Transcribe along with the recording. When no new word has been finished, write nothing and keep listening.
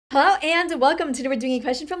Hello and welcome. Today we're doing a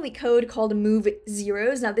question from LeetCode called Move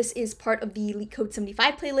Zeros. Now this is part of the LeetCode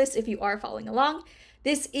 75 playlist if you are following along.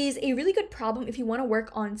 This is a really good problem if you want to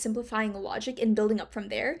work on simplifying logic and building up from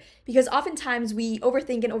there, because oftentimes we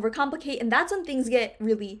overthink and overcomplicate, and that's when things get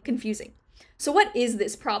really confusing. So what is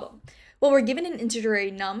this problem? Well, we're given an integer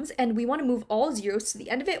array nums and we want to move all zeros to the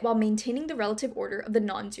end of it while maintaining the relative order of the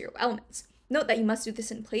non-zero elements. Note that you must do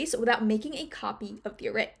this in place without making a copy of the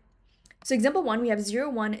array. So example 1, we have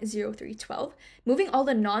 0, 1, 0, 3, 12. Moving all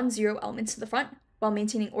the non-zero elements to the front while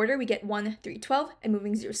maintaining order, we get 1, 3, 12, and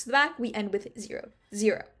moving zeros to the back, we end with 0,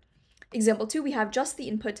 0. Example 2, we have just the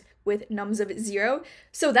input with nums of 0.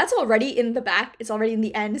 So that's already in the back, it's already in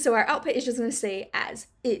the end, so our output is just going to stay as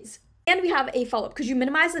is. And we have a follow-up. Could you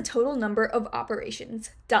minimize the total number of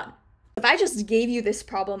operations done? If I just gave you this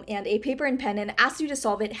problem and a paper and pen and asked you to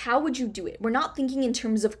solve it, how would you do it? We're not thinking in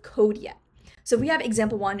terms of code yet. So if we have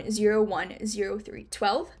example 1, 0, 1, 0, 3,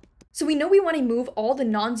 12. So we know we want to move all the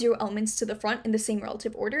non-zero elements to the front in the same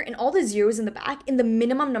relative order and all the zeros in the back in the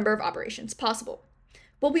minimum number of operations possible.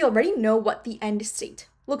 Well, we already know what the end state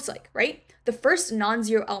looks like, right? The first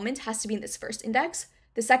non-zero element has to be in this first index.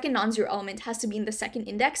 The second non-zero element has to be in the second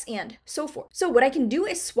index, and so forth. So what I can do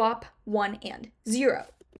is swap 1 and 0.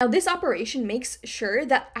 Now this operation makes sure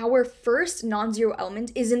that our first non-zero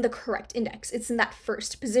element is in the correct index. It's in that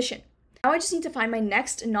first position. Now I just need to find my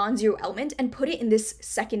next non-zero element and put it in this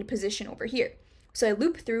second position over here. So I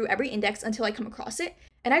loop through every index until I come across it,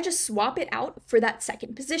 and I just swap it out for that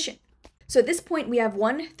second position. So at this point we have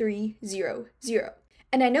 1, 3, 0, 0.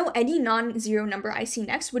 And I know any non-zero number I see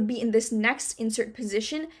next would be in this next insert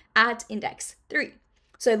position at index 3.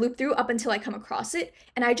 So I loop through up until I come across it,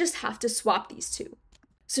 and I just have to swap these two.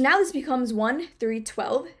 So now this becomes 1, 3,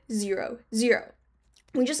 12, 0, 0.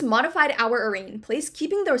 We just modified our array in place,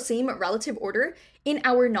 keeping the same relative order in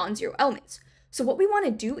our non-zero elements. So what we want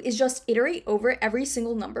to do is just iterate over every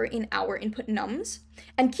single number in our input nums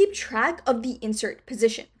and keep track of the insert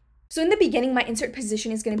position. So in the beginning, my insert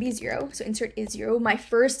position is going to be 0. So insert is 0. My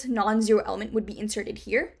first non-zero element would be inserted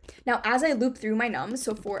here. Now, as I loop through my nums,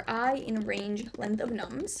 so for I in range length of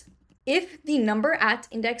nums, if the number at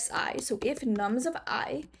index I, so if nums of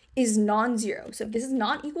I is non-zero, so if this is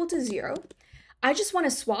not equal to 0, I just want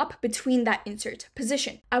to swap between that insert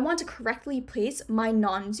position. I want to correctly place my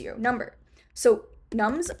non-zero number. So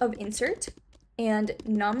nums of insert and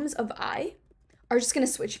nums of I are just going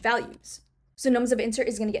to switch values. So nums of insert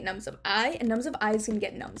is going to get nums of I, and nums of I is going to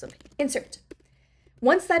get nums of insert.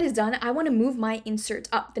 Once that is done, I want to move my insert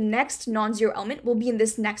up. The next non-zero element will be in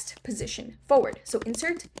this next position forward. So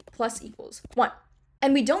insert plus equals 1.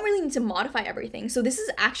 And we don't really need to modify everything, so this is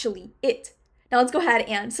actually it. Now let's go ahead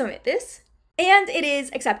and submit this. And it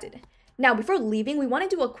is accepted. Now, before leaving, we want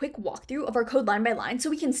to do a quick walkthrough of our code line by line so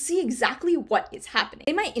we can see exactly what is happening.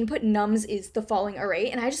 In my input nums is the following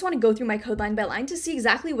array, and I just want to go through my code line by line to see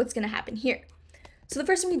exactly what's going to happen here. So the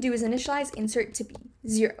first thing we do is initialize insert to be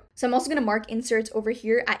 0. So I'm also going to mark insert over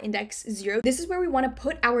here at index 0. This is where we want to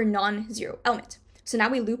put our non-zero element. So now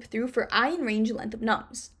we loop through for I in range length of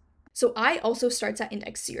nums. So I also starts at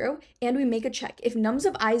index 0, and we make a check if nums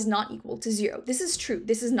of I is not equal to 0. This is true,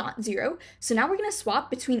 this is not 0. So now we're going to swap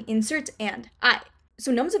between insert and I.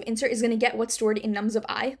 So nums of insert is going to get what's stored in nums of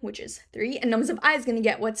I, which is 3, and nums of I is going to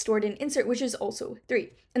get what's stored in insert, which is also 3.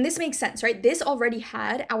 And this makes sense, right? This already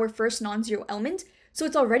had our first non-zero element, so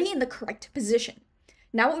it's already in the correct position.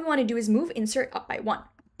 Now what we want to do is move insert up by 1.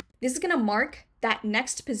 This is going to mark that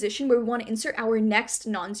next position where we want to insert our next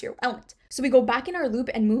non-zero element. So we go back in our loop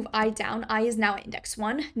and move I down. I is now at index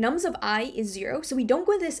 1. Nums of I is 0. So we don't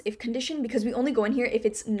go in this if condition because we only go in here if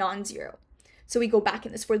it's non-zero. So we go back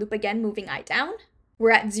in this for loop again, moving I down.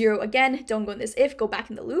 We're at 0 again. Don't go in this if, go back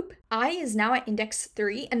in the loop. I is now at index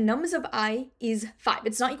 3 and nums of I is 5.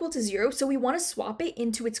 It's not equal to 0, so we want to swap it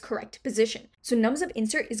into its correct position. So nums of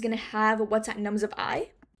insert is going to have what's at nums of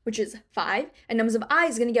I, which is 5, and nums of I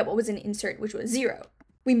is going to get what was in insert, which was 0.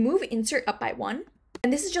 We move insert up by 1.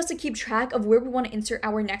 And this is just to keep track of where we want to insert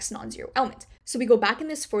our next non-zero element. So we go back in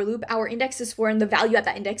this for loop, our index is 4 and the value at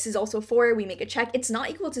that index is also 4. We make a check, it's not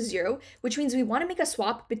equal to 0, which means we want to make a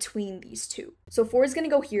swap between these two. So 4 is going to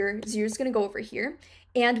go here, 0 is going to go over here,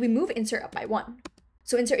 and we move insert up by 1.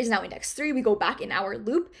 So insert is now index 3, we go back in our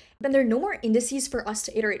loop, then there are no more indices for us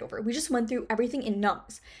to iterate over. We just went through everything in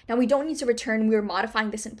nums. Now we don't need to return, we are modifying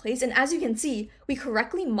this in place, and as you can see, we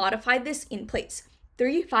correctly modified this in place.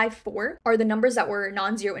 3, 5, 4 are the numbers that were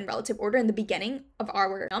non-zero in relative order in the beginning of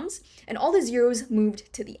our nums, and all the zeros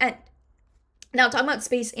moved to the end. Now, talking about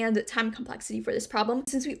space and time complexity for this problem,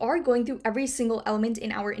 since we are going through every single element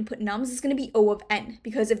in our input nums, it's going to be O of n,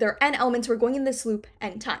 because if there are n elements, we're going in this loop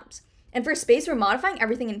n times. And for space, we're modifying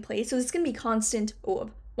everything in place, so this is going to be constant O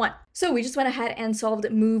of 1. So we just went ahead and solved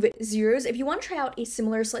move zeros. If you want to try out a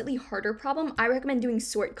similar, slightly harder problem, I recommend doing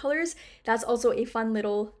sort colors. That's also a fun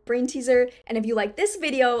little brain teaser. And if you like this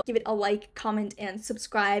video, give it a like, comment, and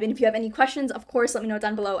subscribe. And if you have any questions, of course, let me know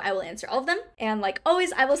down below. I will answer all of them. And like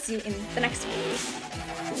always, I will see you in the next video.